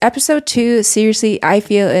Episode 2, seriously, I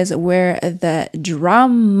feel is where the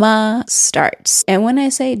drama starts. And when I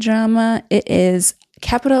say drama, it is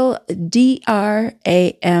capital D-R-A-M-A.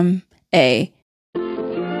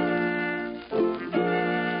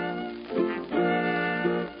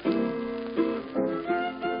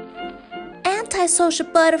 Antisocial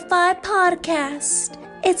Butterfly Podcast.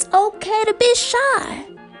 It's okay to be shy,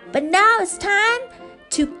 but now it's time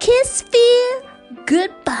to kiss fear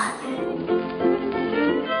goodbye.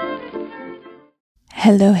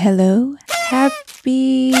 Hello. Happy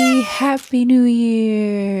New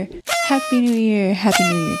Year. Happy New Year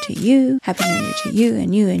to you. Happy New Year to you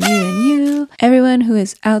and you. Everyone who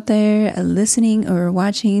is out there listening or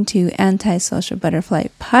watching to Antisocial Butterfly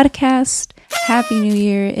Podcast. Happy New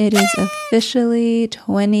Year. It is officially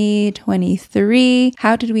 2023.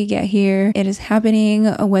 How did we get here? It is happening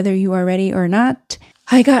whether you are ready or not.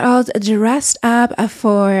 I got all dressed up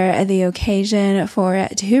for the occasion for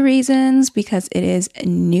 2 reasons, because it is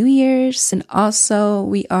New Year's, and also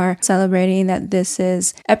we are celebrating that this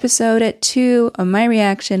is episode 2 of my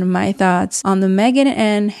reaction, my thoughts on the Meghan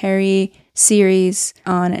and Harry series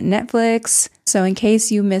on Netflix. So in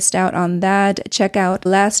case you missed out on that, check out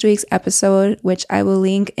last week's episode, which I will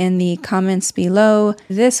link in the comments below.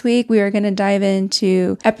 This week, we are going to dive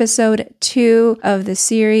into episode 2 of the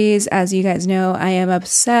series. As you guys know, I am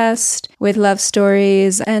obsessed with love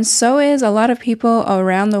stories, and so is a lot of people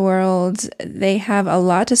around the world. They have a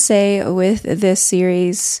lot to say with this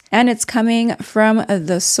series, and it's coming from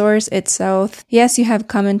the source itself. Yes, you have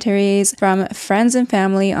commentaries from friends and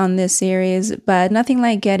family on this series, but nothing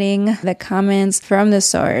like getting the comments from the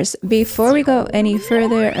source. Before we go any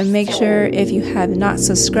further, make sure if you have not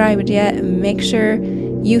subscribed yet, make sure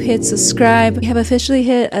you hit subscribe. We have officially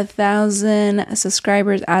hit 1,000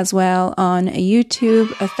 subscribers as well on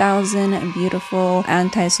YouTube. 1,000 beautiful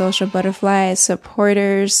Antisocial Butterfly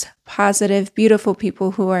supporters, positive, beautiful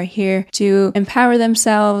people who are here to empower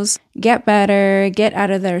themselves, get better, get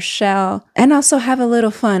out of their shell, and also have a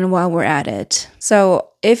little fun while we're at it. So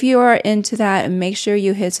if you are into that, make sure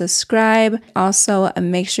you hit subscribe. Also,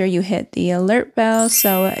 make sure you hit the alert bell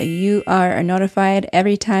so you are notified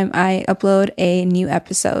every time I upload a new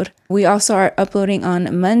episode. We also are uploading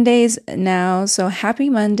on Mondays now, so happy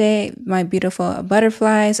Monday, my beautiful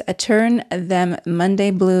butterflies. Turn them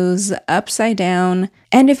Monday blues upside down.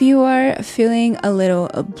 And if you are feeling a little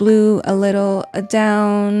blue, a little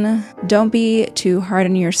down, don't be too hard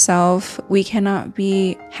on yourself. We cannot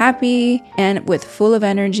be happy and with full of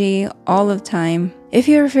energy all of the time. If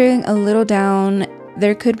you're feeling a little down,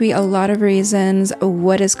 there could be a lot of reasons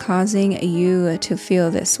what is causing you to feel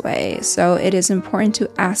this way. So it is important to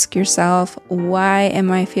ask yourself, why am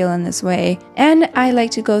I feeling this way? And I like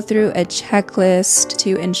to go through a checklist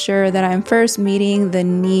to ensure that I'm first meeting the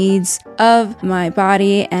needs of my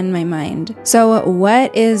body and my mind. So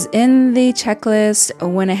what is in the checklist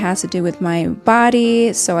when it has to do with my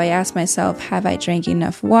body? So I ask myself, have I drank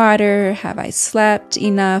enough water? Have I slept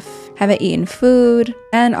enough? Have I eaten food?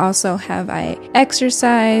 And also, have I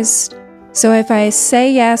exercised? So if I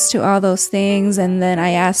say yes to all those things, and then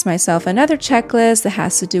I ask myself another checklist that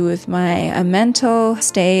has to do with my mental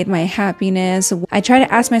state, my happiness, I try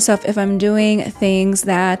to ask myself if I'm doing things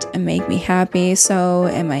that make me happy. So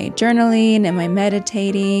am I journaling? Am I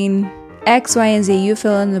meditating? X, Y, and Z, you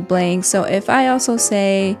fill in the blank. So if I also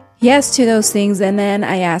say yes to those things, and then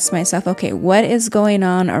I ask myself, okay, what is going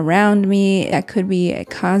on around me that could be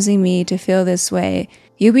causing me to feel this way?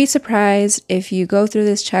 You'd be surprised if you go through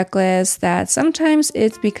this checklist that sometimes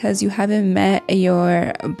it's because you haven't met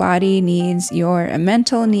your body needs, your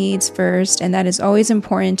mental needs first, and that is always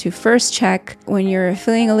important to first check when you're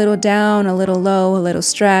feeling a little down, a little low, a little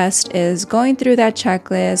stressed, is going through that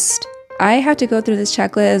checklist. I have to go through this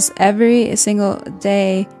checklist every single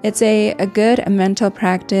day. It's a good mental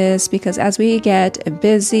practice, because as we get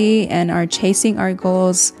busy and are chasing our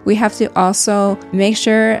goals, we have to also make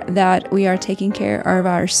sure that we are taking care of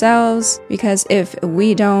ourselves, because if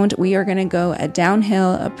we don't, we are going to go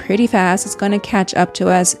downhill pretty fast. It's going to catch up to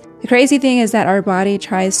us. The crazy thing is that our body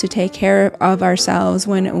tries to take care of ourselves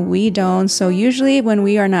when we don't. So usually when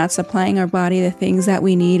we are not supplying our body the things that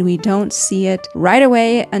we need, we don't see it right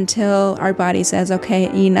away until our body says, okay,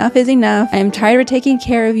 enough is enough. I'm tired of taking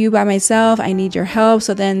care of you by myself. I need your help.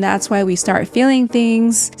 So then that's why we start feeling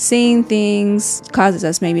things, seeing things, causes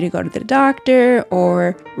us maybe to go to the doctor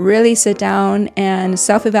or really sit down and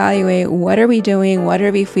self-evaluate. What are we doing? What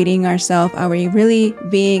are we feeding ourselves? Are we really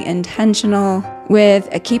being intentional with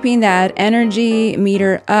keeping that energy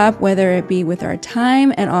meter up, whether it be with our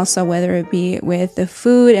time and also whether it be with the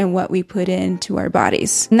food and what we put into our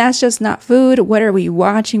bodies. And that's just not food. What are we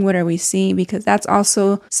watching? What are we seeing? Because that's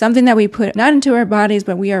also something that we put not into our bodies,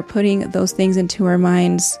 but we are putting those things into our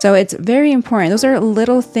minds. So it's very important. Those are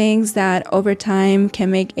little things that over time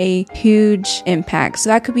can make a huge impact. So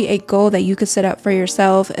that could be a goal that you could set up for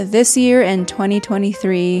yourself this year in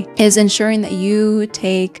 2023 is ensuring that you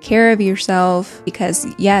take care of yourself, because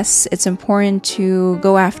yes, it's important to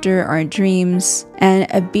go after our dreams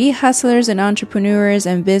and be hustlers and entrepreneurs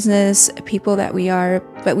and business people that we are,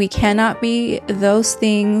 but we cannot be those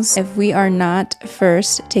things if we are not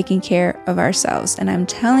first taking care of ourselves. And I'm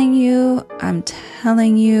telling you,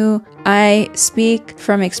 I speak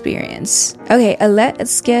from experience. Okay,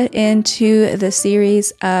 let's get into the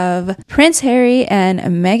series of Prince Harry and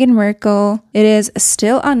Meghan Markle. It is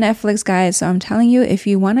still on Netflix, guys, so I'm telling you, if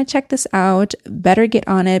you want to check this out, better get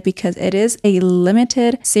on it because it is a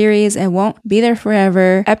limited series and won't be there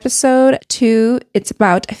forever. Episode 2, it's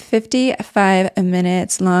about 55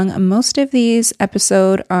 minutes long. Most of these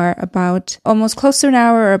episodes are about almost close to an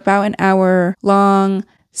hour or about an hour long.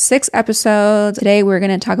 6 episodes. Today we're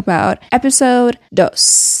going to talk about episode 2.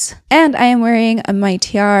 And I am wearing my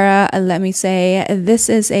tiara. Let me say, this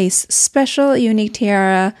is a special, unique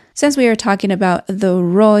tiara. Since we are talking about the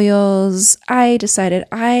royals, I decided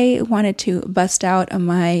I wanted to bust out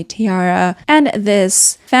my tiara and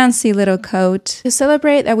this fancy little coat to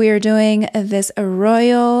celebrate that we are doing this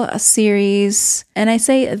royal series. And I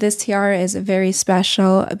say this tiara is very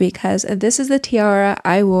special because this is the tiara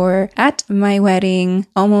I wore at my wedding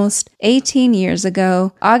almost 18 years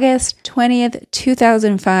ago, August 20th,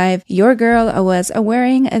 2005. Your girl was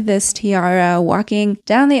wearing this tiara, walking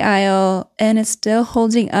down the aisle, and it's still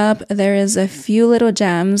holding up. There is a few little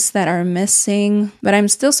gems that are missing, but I'm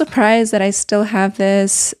still surprised that I still have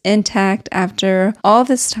this intact after all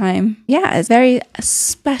this time. Yeah, it's very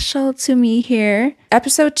special to me here.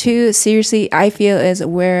 Episode 2, seriously, I feel is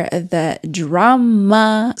where the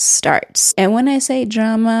drama starts. And when I say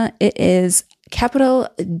drama, it is capital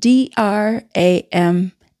DRAMA.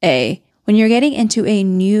 When you're getting into a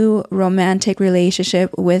new romantic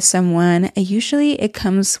relationship with someone, usually it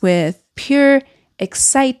comes with pure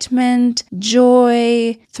excitement,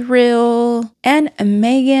 joy, thrill, and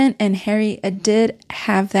Meghan and Harry did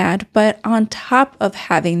have that. But on top of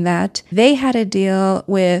having that, they had to deal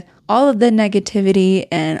with all of the negativity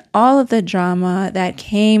and all of the drama that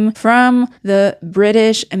came from the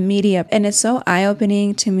British media. And it's so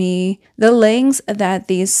eye-opening to me, the lengths that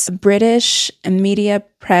these British media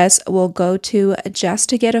press will go to just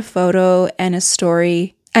to get a photo and a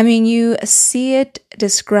story. I mean, you see it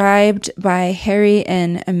described by Harry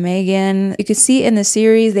and Meghan. You can see in the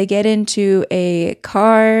series, they get into a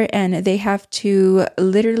car and they have to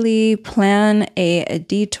literally plan a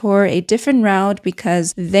detour, a different route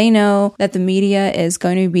because they know that the media is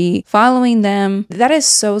going to be following them. That is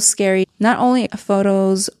so scary. Not only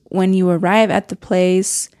photos when you arrive at the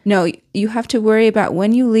place. No, you have to worry about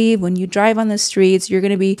when you leave, when you drive on the streets, you're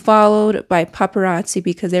going to be followed by paparazzi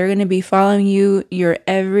because they're going to be following you, your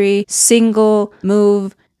every single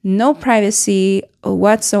move, no privacy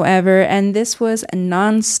whatsoever. And this was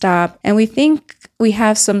nonstop. And we think we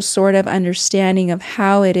have some sort of understanding of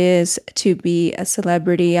how it is to be a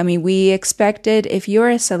celebrity. I mean, we expected if you're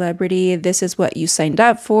a celebrity, this is what you signed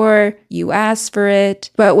up for, you asked for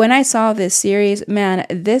it. But when I saw this series, man,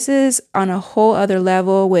 this is on a whole other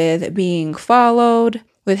level with being followed,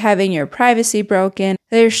 with having your privacy broken.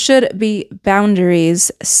 There should be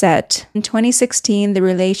boundaries set. In 2016, the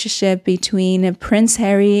relationship between Prince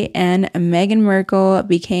Harry and Meghan Markle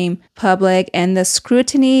became public and the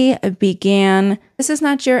scrutiny began. This is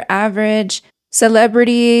not your average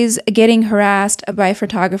celebrities getting harassed by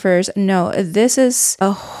photographers. No, this is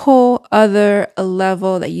a whole other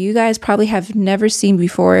level that you guys probably have never seen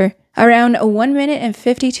before. Around 1 minute and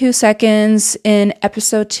 52 seconds in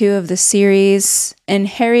episode 2 of the series, in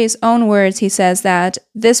Harry's own words, he says that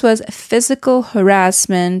this was physical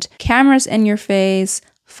harassment, cameras in your face,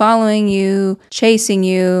 following you, chasing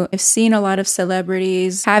you. I've seen a lot of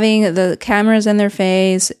celebrities having the cameras in their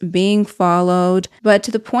face, being followed, but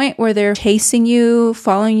to the point where they're chasing you,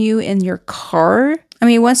 following you in your car. I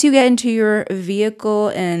mean, once you get into your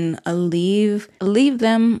vehicle and leave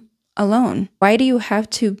them alone. Why do you have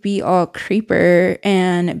to be all creeper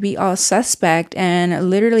and be all suspect and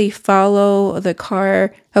literally follow the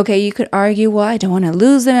car? Okay, you could argue, well, I don't want to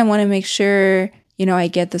lose them. I want to make sure, I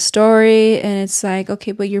get the story. And it's like,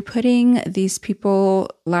 okay, but you're putting these people's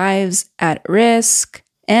lives at risk.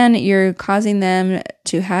 and you're causing them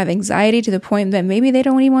to have anxiety to the point that maybe they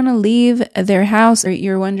don't even want to leave their house. Or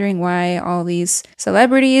you're wondering why all these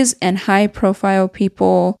celebrities and high profile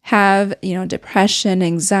people have, depression,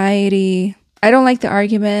 anxiety. I don't like the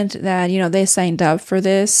argument that, they signed up for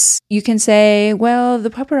this. You can say, well,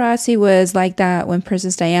 the paparazzi was like that when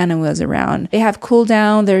Princess Diana was around. They have cooled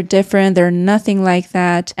down, they're different, they're nothing like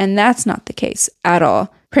that. And that's not the case at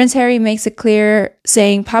all. Prince Harry makes it clear,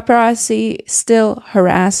 saying paparazzi still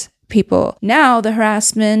harass people. Now the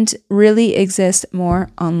harassment really exists more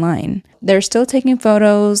online. They're still taking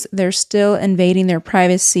photos, they're still invading their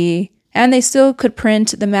privacy, and they still could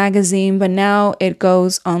print the magazine, but now it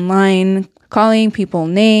goes online, calling people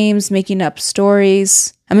names, making up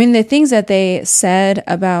stories. I mean, the things that they said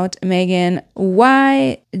about Meghan,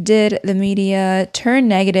 why did the media turn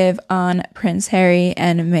negative on Prince Harry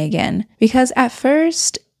and Meghan? Because at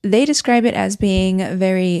first, they describe it as being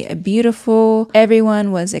very beautiful.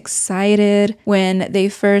 Everyone was excited when they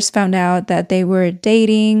first found out that they were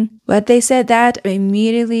dating. But they said that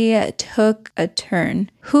immediately took a turn.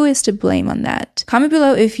 Who is to blame on that? Comment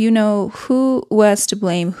below if you know who was to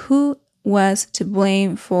blame, who was to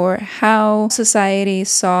blame for how society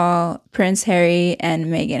saw Prince Harry and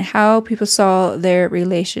Meghan, how people saw their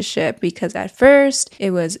relationship. Because at first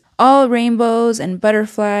it was all rainbows and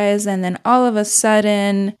butterflies, and then all of a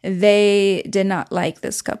sudden they did not like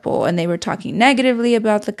this couple and they were talking negatively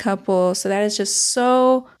about the couple. So that is just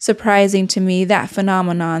so surprising to me, that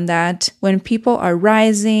phenomenon, that when people are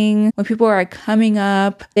rising, when people are coming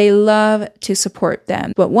up, they love to support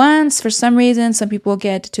them. But once, for some reason, some people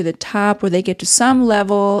get to the top or they get to some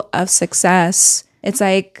level of success, it's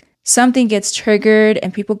like something gets triggered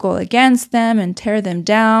and people go against them and tear them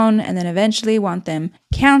down and then eventually want them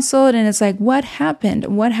canceled. And it's like, what happened?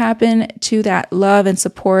 What happened to that love and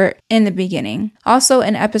support in the beginning? Also,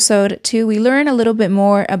 in episode 2, we learn a little bit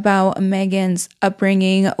more about Meghan's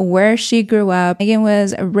upbringing, where she grew up. Meghan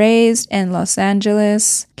was raised in Los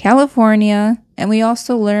Angeles, California. And we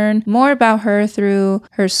also learn more about her through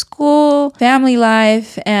her school, family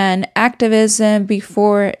life, and activism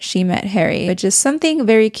before she met Harry, which is something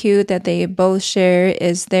very cute that they both share,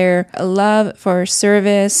 is their love for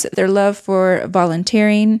service, their love for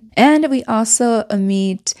volunteering. And we also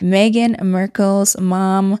meet Meghan Markle's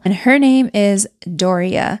mom, and her name is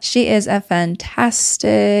Doria. She is a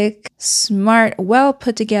fantastic, smart, well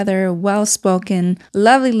put together, well spoken,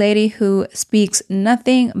 lovely lady who speaks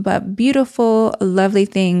nothing but beautiful, lovely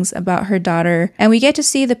things about her daughter. And we get to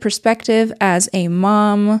see the perspective as a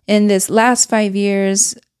mom in this last 5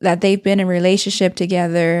 years that they've been in a relationship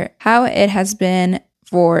together, how it has been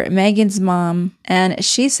for Meghan's mom. And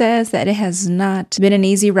she says that it has not been an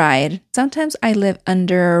easy ride. Sometimes I live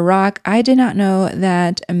under a rock. I did not know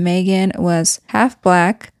that Meghan was half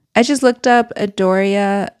black. I just looked up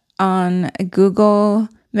Doria on Google,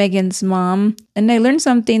 Meghan's mom, and I learned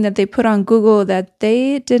something that they put on Google that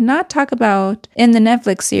they did not talk about in the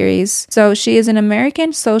Netflix series. So she is an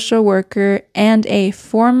American social worker and a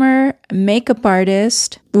former makeup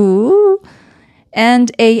artist. Ooh.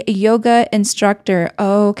 And a yoga instructor.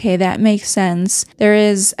 Okay, that makes sense. There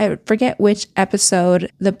is, I forget which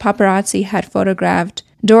episode, the paparazzi had photographed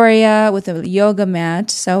Doria with a yoga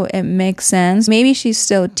mat, so it makes sense. Maybe she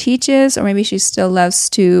still teaches, or maybe she still loves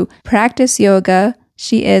to practice yoga.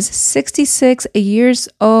 She is 66 years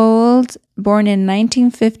old, born in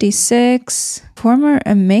 1956, former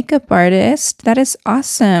makeup artist. That is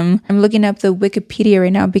awesome. I'm looking up the Wikipedia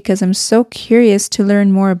right now because I'm so curious to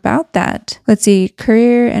learn more about that. Let's see,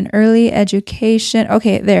 career and early education.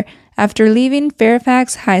 Okay, there. After leaving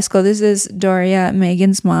Fairfax High School, this is Doria,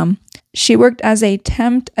 Meghan's mom. She worked as a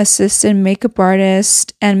temp assistant makeup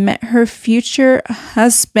artist and met her future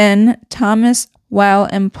husband, Thomas, while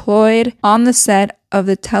employed on the set of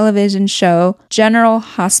the television show General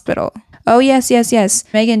Hospital. Oh, yes.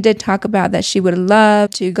 Meghan did talk about that she would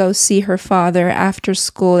love to go see her father after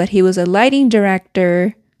school, that he was a lighting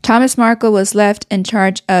director. Thomas Markle was left in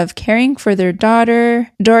charge of caring for their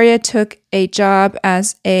daughter. Doria took a job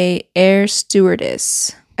as an air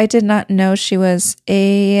stewardess. I did not know she was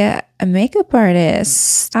a makeup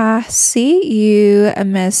artist. See you,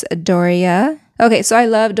 Miss Doria. Okay, so I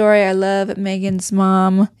love Doria. I love Meghan's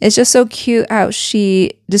mom. It's just so cute how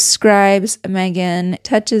she describes Meghan,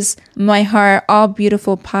 touches my heart, all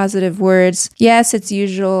beautiful, positive words. Yes, it's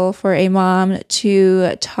usual for a mom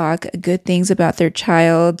to talk good things about their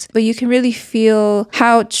child, but you can really feel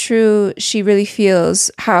how true she really feels,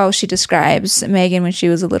 how she describes Meghan when she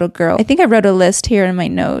was a little girl. I think I wrote a list here in my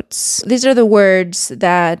notes. These are the words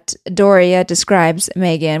that Doria describes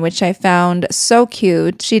Meghan, which I found so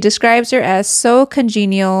cute. She describes her as so so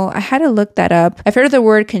congenial. I had to look that up. I've heard of the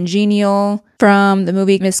word congenial from the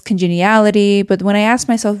movie Miss Congeniality, but when I asked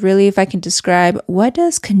myself really if I can describe what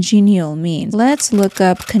does congenial mean, let's look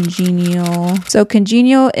up congenial. So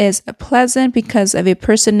congenial is pleasant because of a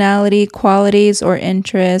personality, qualities, or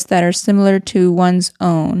interests that are similar to one's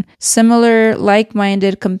own. Similar,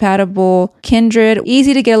 like-minded, compatible, kindred,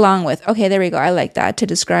 easy to get along with. Okay, there we go. I like that to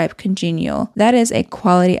describe congenial. That is a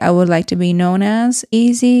quality I would like to be known as.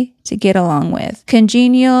 Easy to get along with.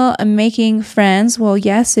 Congenial, making friends. Well,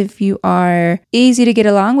 yes, if you are easy to get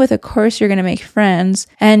along with, of course you're going to make friends.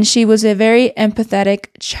 And she was a very empathetic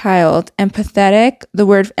child. Empathetic, the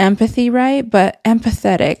word empathy, right? But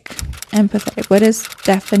empathetic. Empathetic. What does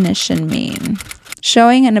definition mean?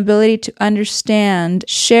 Showing an ability to understand,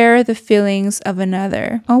 share the feelings of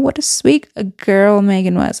another. Oh, what a sweet girl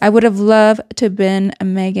Megan was. I would have loved to have been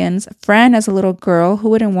Megan's friend as a little girl. Who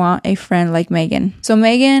wouldn't want a friend like Megan? So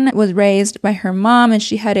Megan was raised by her mom, and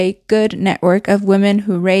she had a good network of women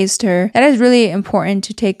who raised her. That is really important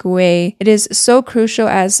to take away. It is so crucial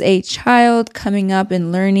as a child coming up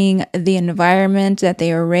and learning the environment that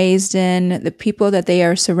they are raised in, the people that they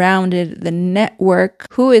are surrounded, the network,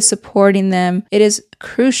 who is supporting them. It is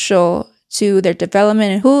crucial to their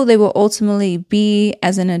development and who they will ultimately be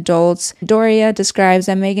as an adult. Doria describes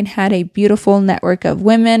that Megan had a beautiful network of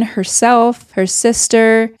women, herself, her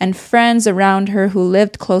sister, and friends around her who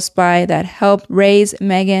lived close by that helped raise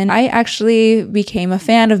Megan. I actually became a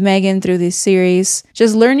fan of Megan through this series,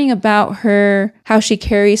 just learning about her, how she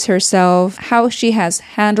carries herself, how she has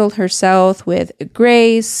handled herself with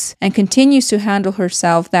grace and continues to handle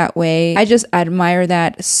herself that way. I just admire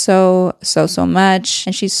that so much.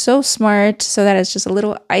 And she's so smart. So that is just a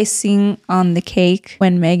little icing on the cake.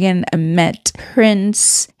 When Megan met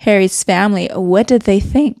Prince Harry's family, what did they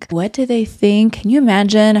think? What did they think? Can you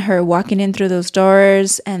imagine her walking in through those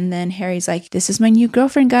doors and then Harry's like, this is my new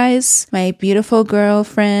girlfriend, guys. My beautiful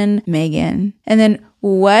girlfriend, Megan. And then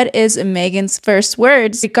what is Megan's first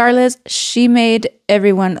words? Regardless, she made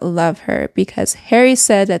everyone love her because Harry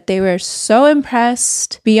said that they were so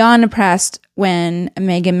impressed, beyond impressed, when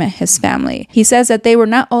Megan met his family. He says that they were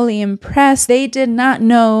not only impressed, they did not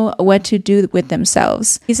know what to do with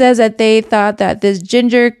themselves. He says that they thought that this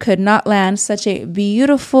ginger could not land such a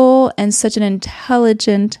beautiful and such an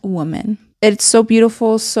intelligent woman. It's so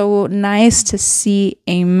beautiful, so nice to see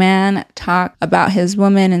a man talk about his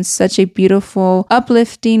woman in such a beautiful,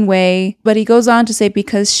 uplifting way. But he goes on to say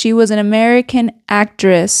because she was an American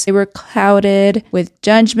actress, they were clouded with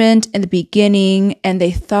judgment in the beginning and they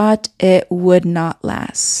thought it would not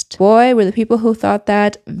last. Boy, were the people who thought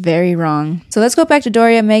that very wrong. So let's go back to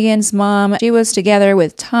Doria, Megan's mom. She was together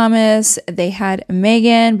with Thomas. They had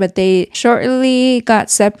Megan, but they shortly got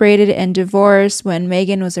separated and divorced when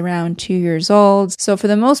Megan was around 2 years old. So for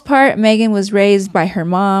the most part, Megan was raised by her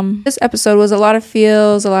mom. This episode was a lot of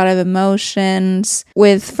feels, a lot of emotions,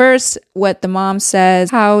 with first what the mom says,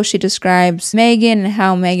 how she describes Megan and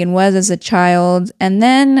how Megan was as a child, and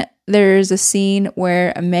then there's a scene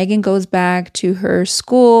where Megan goes back to her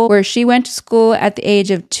school, where she went to school at the age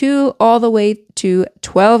of 2 all the way to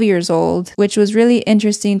 12 years old, which was really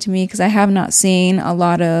interesting to me because I have not seen a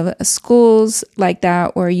lot of schools like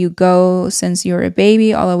that where you go since you're a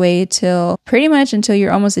baby all the way till pretty much until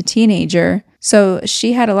you're almost a teenager. So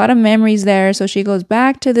she had a lot of memories there. So she goes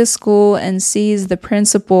back to this school and sees the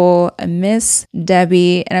principal, Miss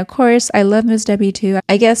Debbie. And of course, I love Miss Debbie too.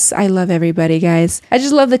 I guess I love everybody, guys. I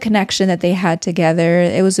just love the connection that they had together.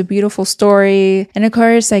 It was a beautiful story. And of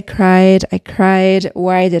course, I cried.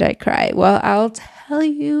 Why did I cry? Well, I'll tell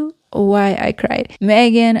you why I cried.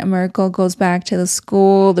 Meghan Markle goes back to the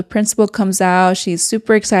school. The principal comes out. She's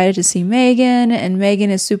super excited to see Meghan, and Meghan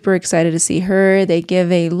is super excited to see her. They give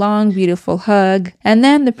a long, beautiful hug. And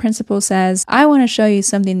then the principal says, I want to show you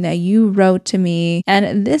something that you wrote to me.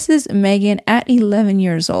 And this is Meghan at 11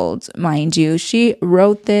 years old, mind you. She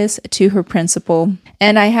wrote this to her principal.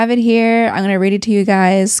 And I have it here. I'm going to read it to you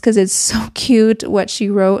guys because it's so cute what she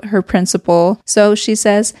wrote her principal. So she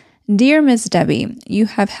says, Dear Miss Debbie, you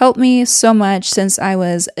have helped me so much since I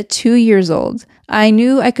was 2 years old. I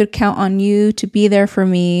knew I could count on you to be there for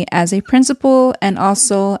me as a principal and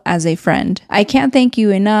also as a friend. I can't thank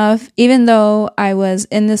you enough. Even though I was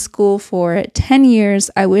in this school for 10 years,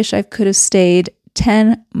 I wish I could have stayed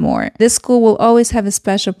 10 more. This school will always have a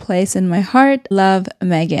special place in my heart. Love,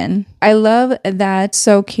 Meghan. I love that.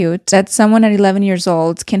 So cute that someone at 11 years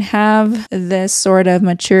old can have this sort of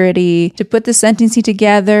maturity to put the sentencing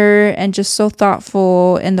together and just so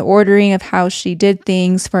thoughtful in the ordering of how she did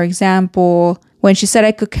things. For example, When she said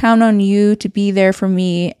I could count on you to be there for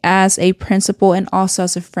me as a principal and also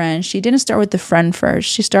as a friend, she didn't start with the friend first.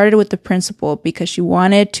 She started with the principal because she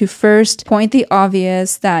wanted to first point the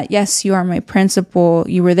obvious that yes, you are my principal.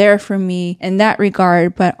 You were there for me in that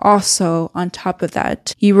regard, but also on top of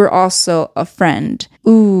that, you were also a friend.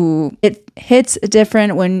 Ooh, it hits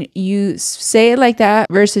different when you say it like that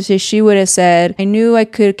versus if she would have said, I knew I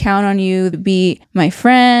could count on you to be my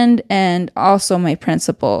friend and also my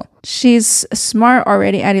principal. She's smart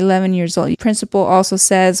already at 11 years old. Principal also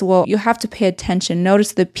says, well, you have to pay attention.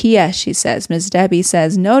 Notice the PS, she says. Miss Debbie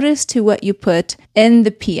says, notice to what you put in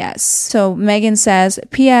the PS. So Megan says,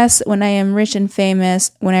 PS, when I am rich and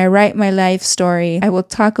famous, when I write my life story, I will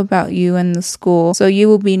talk about you in the school, so you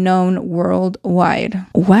will be known worldwide.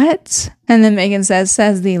 What? And then Megan says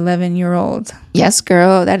the 11-year-old. Yes,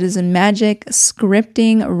 girl, that is a magic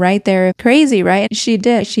scripting right there. Crazy, right? She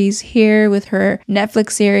did. She's here with her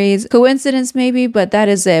Netflix series. Coincidence maybe, but that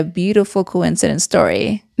is a beautiful coincidence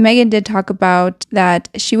story. Megan did talk about that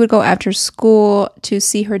she would go after school to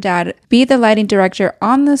see her dad be the lighting director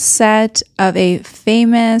on the set of a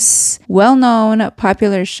famous, well-known,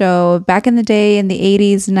 popular show back in the day in the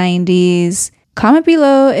 80s, 90s. Comment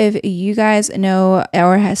below if you guys know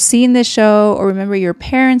or have seen this show or remember your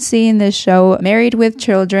parents seeing this show, Married with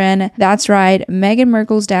Children. That's right, Meghan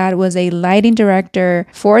Markle's dad was a lighting director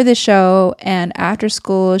for the show, and after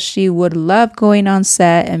school, she would love going on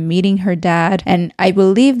set and meeting her dad. And I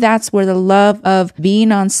believe that's where the love of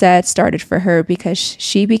being on set started for her, because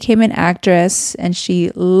she became an actress and she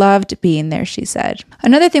loved being there, she said.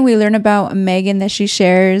 Another thing we learn about Meghan that she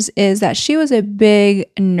shares is that she was a big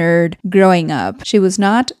nerd growing up. She was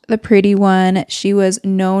not the pretty one. She was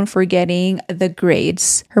known for getting the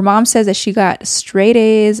grades. Her mom says that she got straight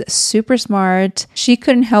A's, super smart. She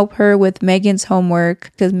couldn't help her with Meghan's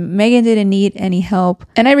homework because Meghan didn't need any help.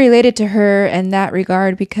 And I related to her in that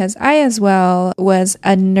regard because I as well was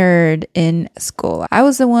a nerd in school. I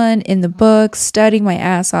was the one in the books, studying my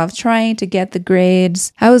ass off, trying to get the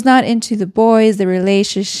grades. I was not into the boys, the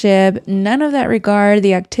relationship, none of that regard,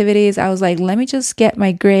 the activities. I was like, let me just get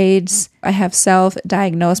my grades. I have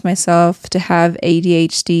self-diagnosed myself to have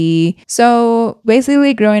ADHD. So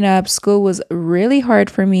basically growing up, school was really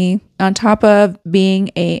hard for me. On top of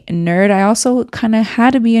being a nerd, I also kind of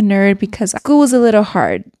had to be a nerd because school was a little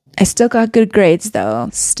hard. I still got good grades though.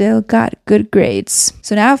 Still got good grades.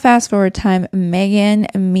 So now fast forward time,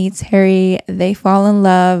 Meghan meets Harry. They fall in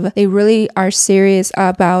love. They really are serious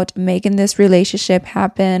about making this relationship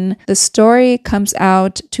happen. The story comes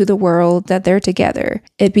out to the world that they're together.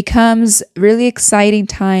 It becomes really exciting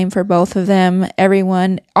time for both of them.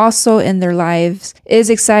 Everyone also in their lives is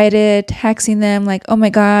excited, texting them like, oh my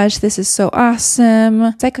gosh, this is so awesome.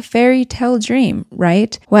 It's like a fairy tale dream,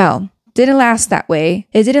 right? Well, didn't last that way.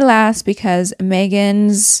 It didn't last because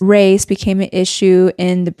Meghan's race became an issue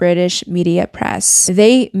in the British media press.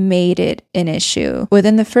 They made it an issue.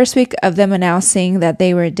 Within the first week of them announcing that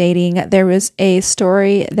they were dating, there was a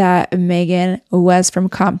story that Meghan was from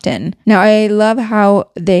Compton. Now, I love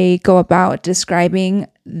how they go about describing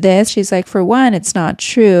this. She's like, for one, it's not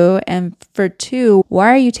true. And for two, why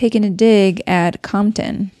are you taking a dig at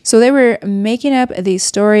Compton? So they were making up these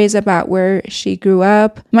stories about where she grew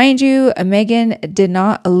up. Mind you, Meghan did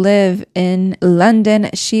not live in London.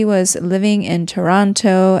 She was living in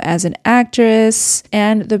Toronto as an actress,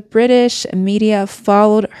 and the British media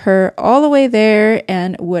followed her all the way there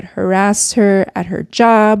and would harass her at her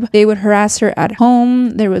job. They would harass her at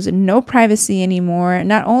home. There was no privacy anymore.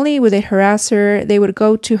 Not only would they harass her, they would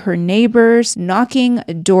go to her neighbors, knocking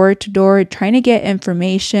door to door, trying to get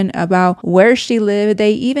information about where she lived.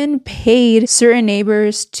 They even paid certain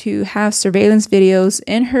neighbors to have surveillance videos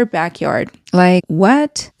in her backyard. Like,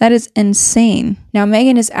 what? That is insane. Now,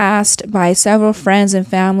 Meghan is asked by several friends and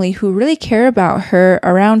family who really care about her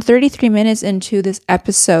around 33 minutes into this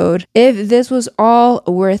episode if this was all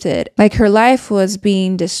worth it. Like, her life was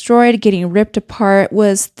being destroyed, getting ripped apart.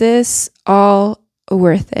 Was this all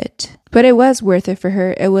worth it? But it was worth it for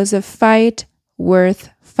her. It was a fight worth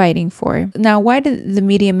fighting for. Now, why did the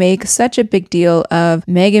media make such a big deal of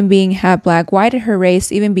Meghan being half black? Why did her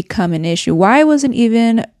race even become an issue? Why wasn't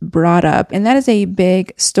even brought up? And that is a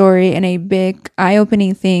big story and a big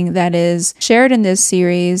eye-opening thing that is shared in this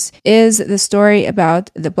series, is the story about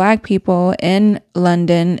the black people in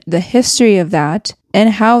London, the history of that. and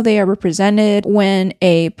how they are represented when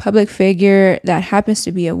a public figure that happens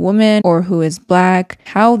to be a woman or who is Black,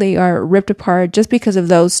 how they are ripped apart just because of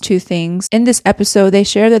those two things. In this episode, they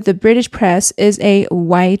share that the British press is a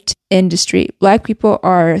white industry. Black people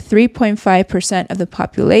are 3.5% of the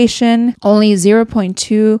population. Only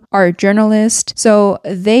 0.2 are journalists. So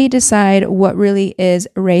they decide what really is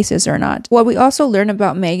racist or not. What we also learn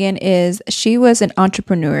about Meghan is she was an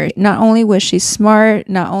entrepreneur. Not only was she smart,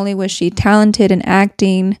 not only was she talented in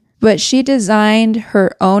acting, but she designed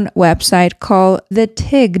her own website called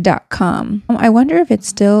thetig.com. I wonder if it's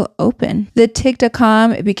still open.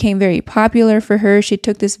 Thetig.com became very popular for her. She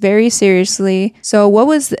took this very seriously. So what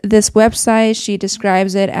was this website? She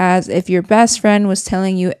describes it as if your best friend was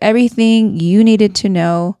telling you everything you needed to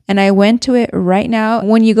know. And I went to it right now.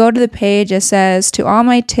 When you go to the page, it says, to all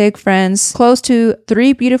my TIG friends, close to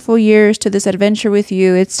 3 beautiful years to this adventure with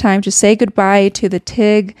you, it's time to say goodbye to the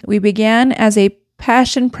TIG. We began as a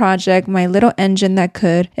passion project, my little engine that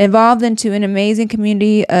could, evolved into an amazing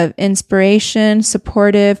community of inspiration,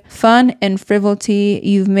 supportive, fun, and frivolity.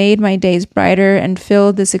 You've made my days brighter and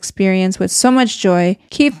filled this experience with so much joy.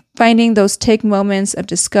 Keep finding those TIG moments of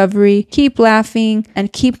discovery, keep laughing,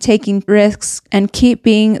 and keep taking risks, and keep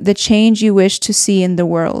being the change you wish to see in the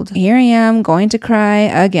world. Here I am, going to cry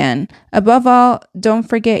again. Above all, don't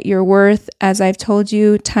forget your worth, as I've told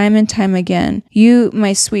you time and time again. You,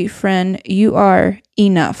 my sweet friend, you are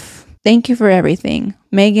enough. Thank you for everything.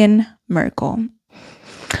 Meghan Markle.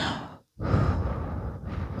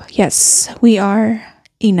 Yes, we are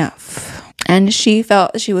enough. And she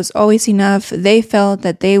felt she was always enough. They felt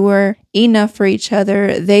that they were enough for each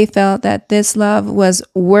other. They felt that this love was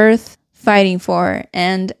worth fighting for.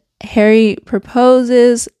 And Harry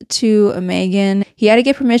proposes to Meghan. He had to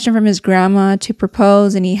get permission from his grandma to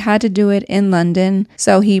propose, and he had to do it in London.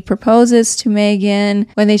 So he proposes to Meghan.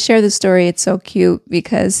 When they share the story, it's so cute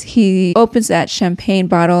because he opens that champagne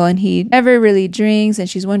bottle and he never really drinks. And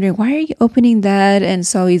she's wondering, why are you opening that? And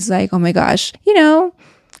so he's like, oh my gosh,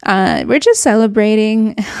 we're just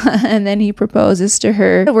celebrating. And then he proposes to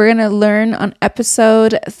her. We're going to learn on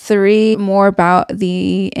episode 3 more about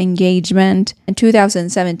the engagement. In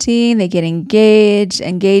 2017, they get engaged.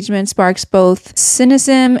 Engagement sparks both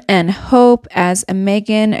cynicism and hope as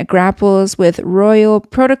Meghan grapples with royal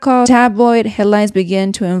protocol. Tabloid headlines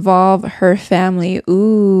begin to involve her family.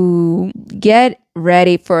 Ooh, get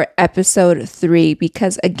ready for episode 3,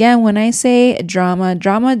 because again, when I say drama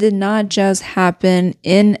did not just happen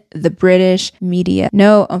in the British media.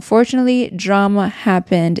 No, unfortunately, drama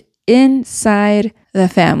happened inside the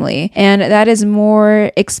family, and that is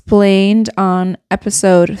more explained on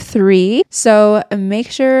episode 3. So make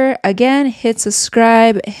sure, again, hit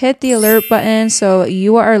subscribe, hit the alert button so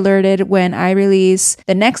you are alerted when I release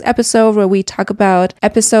the next episode where we talk about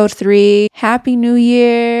episode 3. Happy New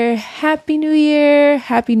Year, Happy New Year,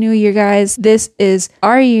 Happy New Year, guys. This is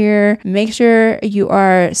our year. Make sure you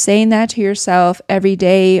are saying that to yourself every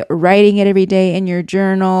day, writing it every day in your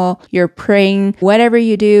journal, you're praying, whatever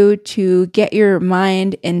you do to get your mind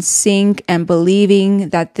in sync and believing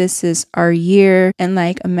that this is our year. And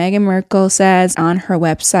like Meghan Markle says on her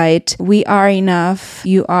website, we are enough.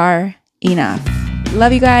 You are enough.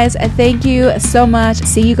 Love you guys. Thank you so much.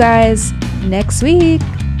 See you guys next week.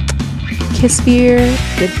 Kiss fear.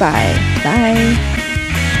 Goodbye. Bye.